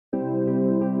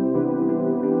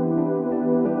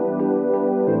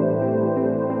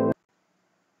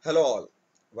Hello all,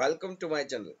 welcome to my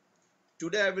channel.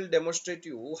 Today I will demonstrate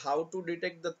you how to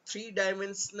detect the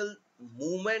three-dimensional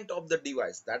movement of the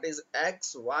device, that is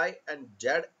X, Y and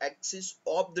Z axis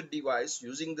of the device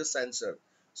using the sensor.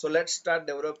 So let's start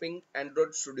developing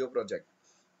Android Studio project.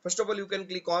 First of all, you can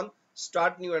click on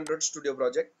start new Android Studio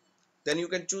project. Then you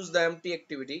can choose the empty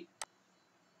activity.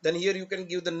 Then here you can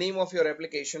give the name of your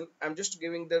application. I'm just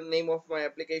giving the name of my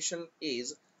application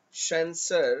is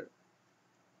sensor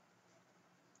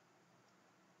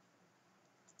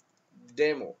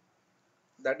demo.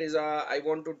 That is I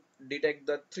want to detect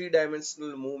the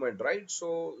three-dimensional movement, right?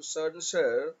 So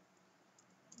sensor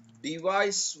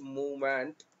device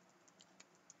movement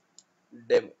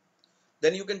demo.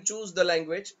 Then you can choose the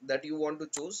language that you want to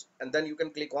choose and then you can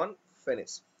click on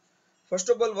finish. First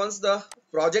of all, once the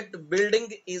project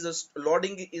building is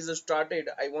loading is started,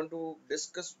 I want to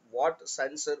discuss what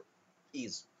sensor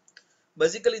is.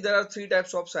 Basically there are three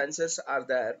types of sensors are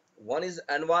there. One is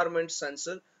environment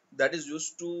sensor, that is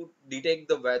used to detect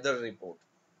the weather report.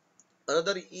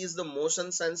 Another is the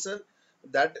motion sensor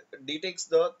that detects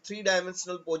the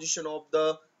three-dimensional position of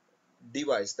the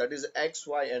device, that is X,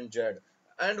 Y and Z.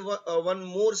 And one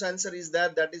more sensor is there,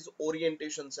 that is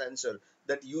orientation sensor,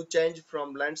 that you change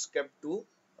from landscape to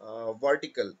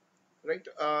vertical, right?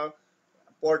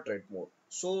 Portrait mode.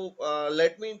 So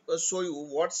let me show you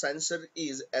what sensor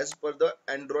is as per the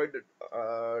Android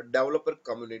developer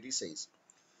community says.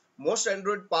 Most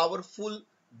Android powerful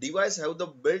devices have the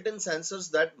built-in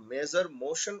sensors that measure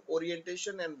motion,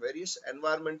 orientation, and various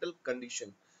environmental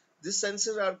conditions. These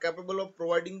sensors are capable of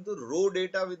providing the raw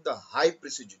data with the high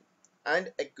precision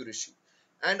and accuracy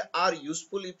and are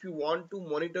useful if you want to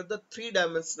monitor the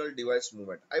three-dimensional device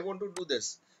movement. I want to do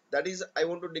this. That is, I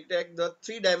want to detect the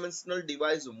three-dimensional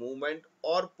device movement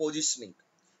or positioning.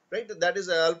 Right? That is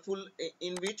helpful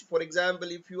in which, for example,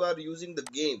 if you are using the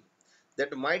game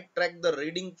that might track the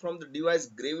reading from the device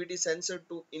gravity sensor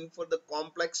to infer the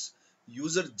complex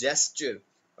user gesture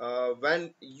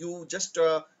when you just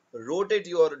rotate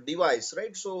your device,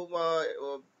 right?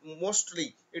 So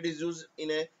mostly it is used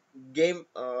in a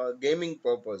gaming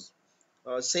purpose,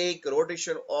 shake,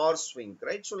 rotation or swing,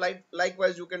 right? So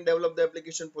likewise you can develop the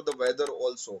application for the weather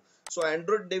also. So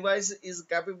Android device is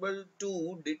capable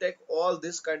to detect all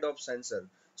this kind of sensor.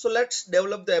 So let's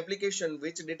develop the application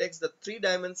which detects the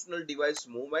three-dimensional device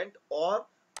movement or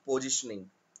positioning,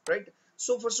 right?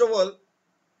 So first of all,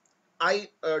 I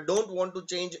don't want to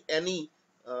change any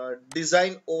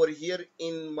design over here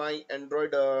in my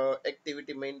Android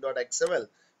activity main.xml.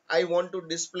 I want to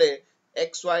display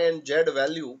X, Y, and Z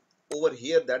value over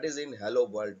here, that is in hello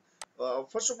world.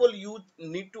 First of all, you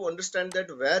need to understand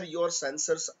that where your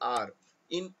sensors are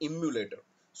in emulator.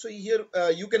 So here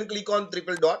you can click on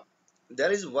triple dot. There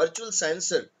is virtual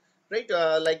sensor, right?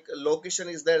 Like location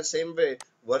is there, same way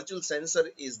virtual sensor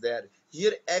is there.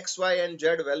 Here X, Y and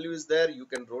Z value is there. You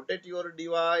can rotate your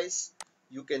device,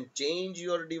 you can change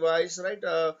your device, right?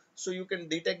 So you can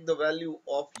detect the value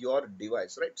of your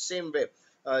device, right? Same way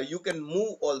you can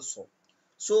move also.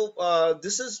 So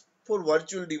this is for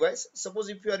virtual device. Suppose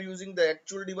if you are using the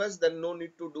actual device, then no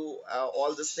need to do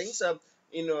all these things.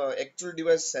 In actual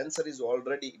device, sensor is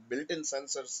already built-in,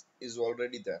 sensors is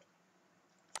already there.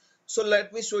 So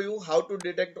let me show you how to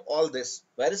detect all this.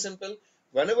 Very simple.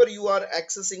 Whenever you are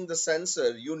accessing the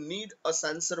sensor, you need a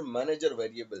sensor manager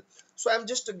variable. So I'm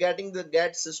just getting the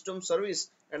get system service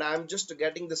and I'm just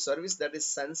getting the service, that is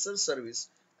sensor service.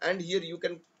 And here you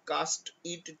can cast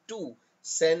it to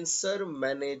sensor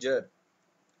manager.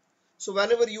 So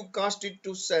whenever you cast it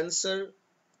to sensor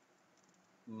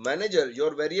manager,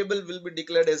 your variable will be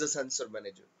declared as a sensor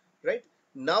manager, right?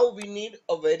 Now we need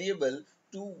a variable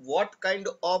to what kind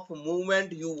of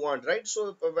movement you want, right?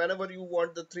 So whenever you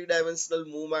want the three-dimensional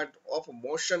movement of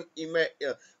motion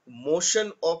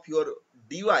of your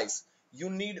device, you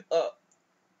need a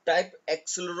type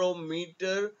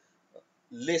accelerometer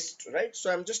list, right?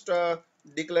 So I'm just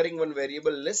declaring one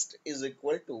variable list is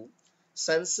equal to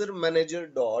sensor manager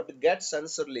dot get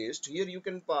sensor list. Here you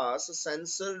can pass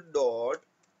sensor dot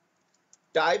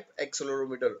type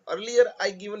accelerometer. Earlier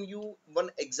I given you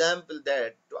one example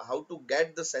that how to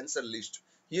get the sensor list.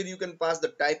 Here you can pass the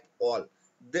type all.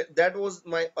 That was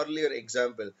my earlier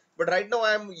example. But right now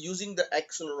I am using the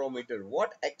accelerometer.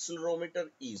 What accelerometer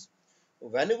is?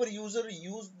 Whenever user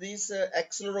use this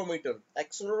accelerometer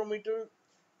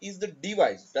is the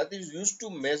device that is used to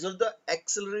measure the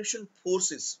acceleration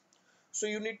forces. So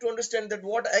you need to understand that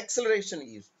what acceleration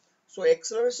is. So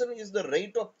acceleration is the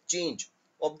rate of change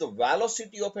of the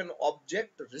velocity of an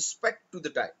object respect to the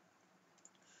time.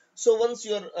 So once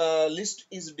your list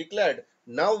is declared,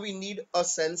 now we need a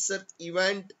sensor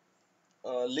event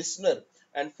listener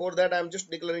and for that I'm just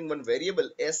declaring one variable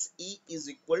se is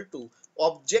equal to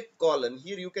object colon.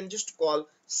 Here you can just call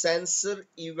sensor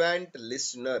event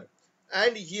listener,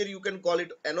 and here you can call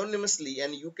it anonymously,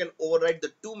 and you can override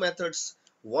the two methods.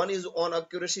 One is on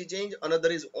accuracy change,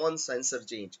 another is on sensor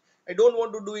change. I don't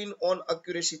want to do in on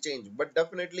accuracy change, but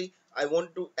definitely I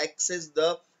want to access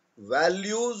the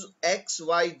values x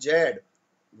y z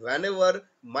whenever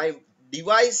my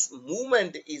device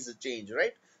movement is changed,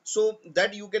 right? So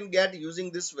that you can get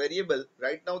using this variable.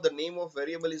 Right now the name of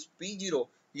variable is p0.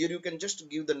 Here you can just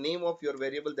give the name of your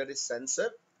variable, that is sensor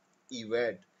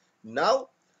event. Now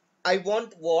I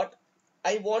want what?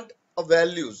 I want a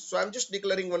values. So I'm just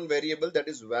declaring one variable, that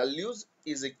is values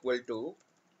is equal to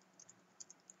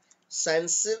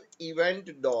sensor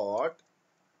event dot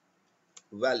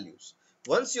values.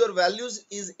 Once your values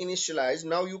is initialized,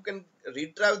 now you can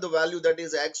retrieve the value, that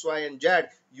is x, y, and z,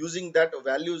 using that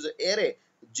values array.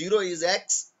 0 is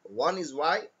x, 1 is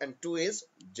y, and 2 is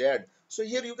z. So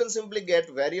here you can simply get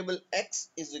variable x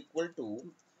is equal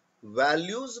to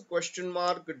values question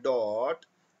mark dot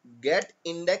get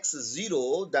index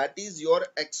 0, that is your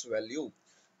x value.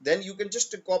 Then you can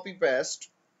just copy paste,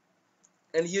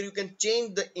 and here you can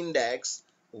change the index.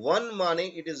 1 money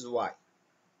it is y,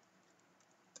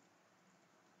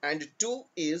 and 2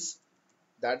 is,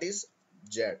 that is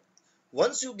z.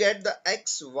 Once you get the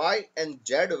x, y, and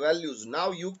z values,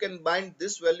 now you can bind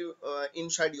this value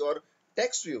inside your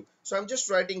text view. So I'm just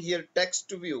writing here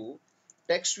text view.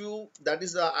 Text view, that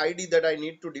is the ID that I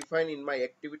need to define in my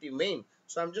activity main.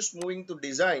 So I'm just moving to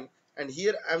design, and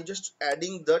here I'm just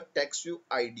adding the text view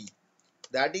ID,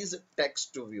 that is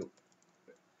text view.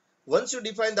 Once you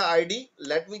define the ID,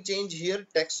 let me change here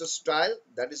text style,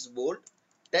 that is bold,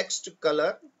 text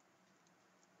color,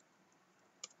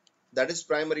 that is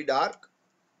primary dark,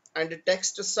 and the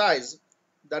text size,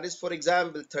 that is for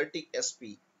example 30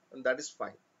 sp, and that is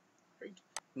fine, right?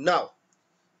 Now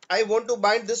I want to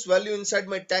bind this value inside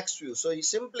my text view. So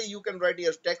simply you can write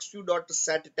here text view dot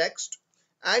set text,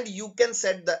 and you can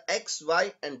set the x,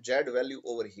 y, and z value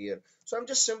over here. So I'm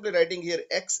just simply writing here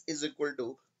x is equal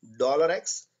to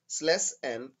 $x slash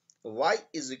n, y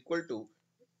is equal to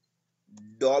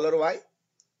 $y,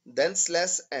 then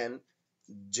slash n,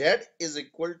 z is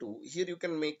equal to, here you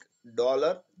can make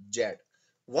 $z.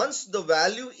 Once the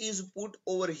value is put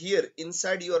over here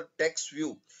inside your text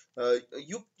view,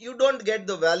 you don't get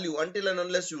the value until and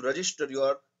unless you register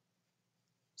your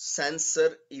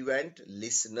sensor event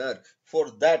listener. For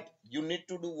that you need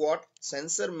to do what?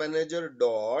 Sensor manager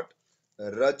dot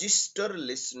register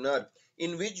listener,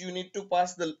 in which you need to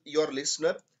pass the your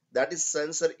listener, that is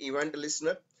sensor event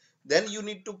listener. Then you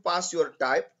need to pass your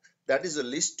type, that is a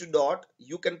list dot,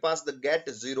 you can pass the get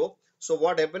 0. So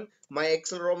what happened, my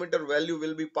accelerometer value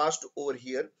will be passed over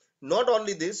here. Not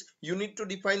only this, you need to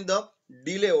define the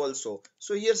delay also.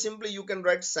 So here simply you can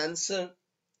write sensor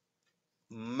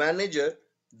manager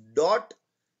dot,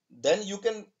 then you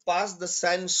can pass the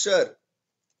sensor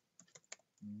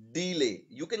delay.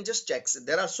 You can just check,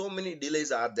 there are so many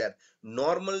delays are there: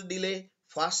 normal delay,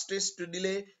 fastest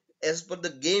delay, as per the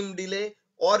game delay,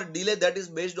 or delay that is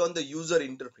based on the user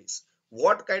interface.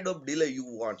 What kind of delay you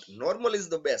want? Normal is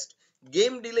the best.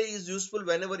 Game delay is useful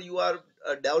whenever you are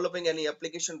developing any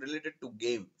application related to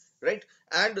game, right?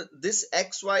 And this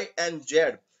x, y, and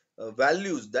z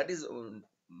values, that is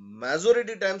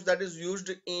majority times that is used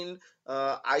in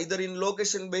either in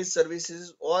location based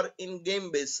services or in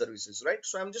game based services, right?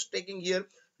 So I'm just taking here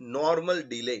normal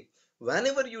delay.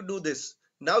 Whenever you do this,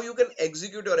 now you can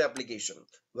execute your application.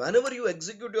 Whenever you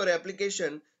execute your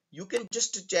application, you can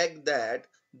just check that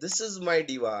this is my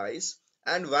device,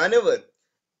 and whenever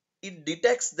it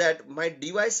detects that my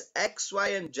device x, y,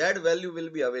 and z value will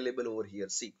be available over here.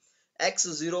 See, x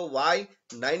 0, y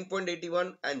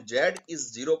 9.81, and z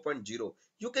is 0.0.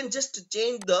 You can just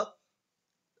change the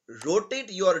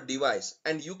rotate your device,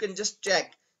 and you can just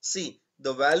check. See,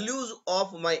 the values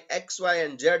of my x, y,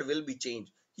 and z will be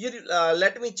changed here.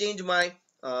 Let me change my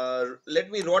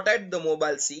let me rotate the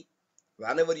mobile. See,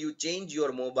 whenever you change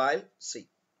your mobile, see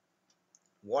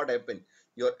what happened,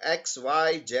 your x,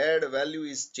 y, z value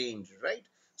is changed, right?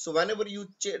 So whenever you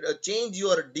change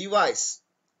your device,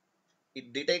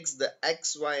 it detects the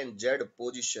x, y, and z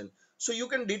position. So you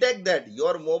can detect that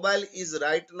your mobile is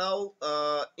right now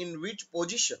in which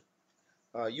position.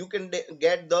 You can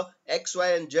get the x,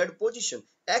 y, and z position.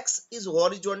 X is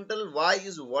horizontal, y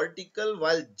is vertical,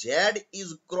 while z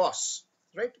is cross,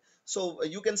 right? So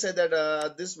you can say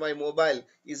that this my mobile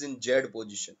is in z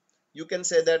position. You can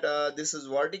say that this is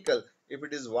vertical if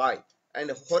it is y,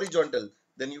 and horizontal,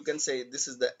 then you can say this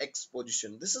is the x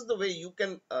position. This is the way you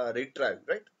can retrieve,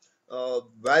 right?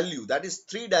 value, that is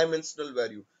three-dimensional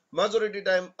value. Majority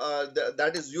time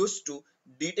that is used to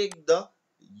detect the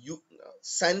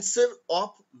sensor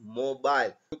of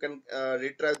mobile. You can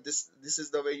retrieve this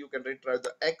is the way you can retrieve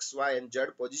the x, y and z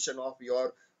position of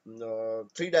your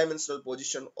three-dimensional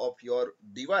position of your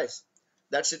device.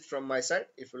 That's it from my side.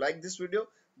 If you like this video,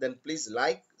 then please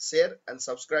like, share and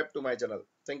subscribe to my channel.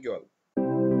 Thank you all.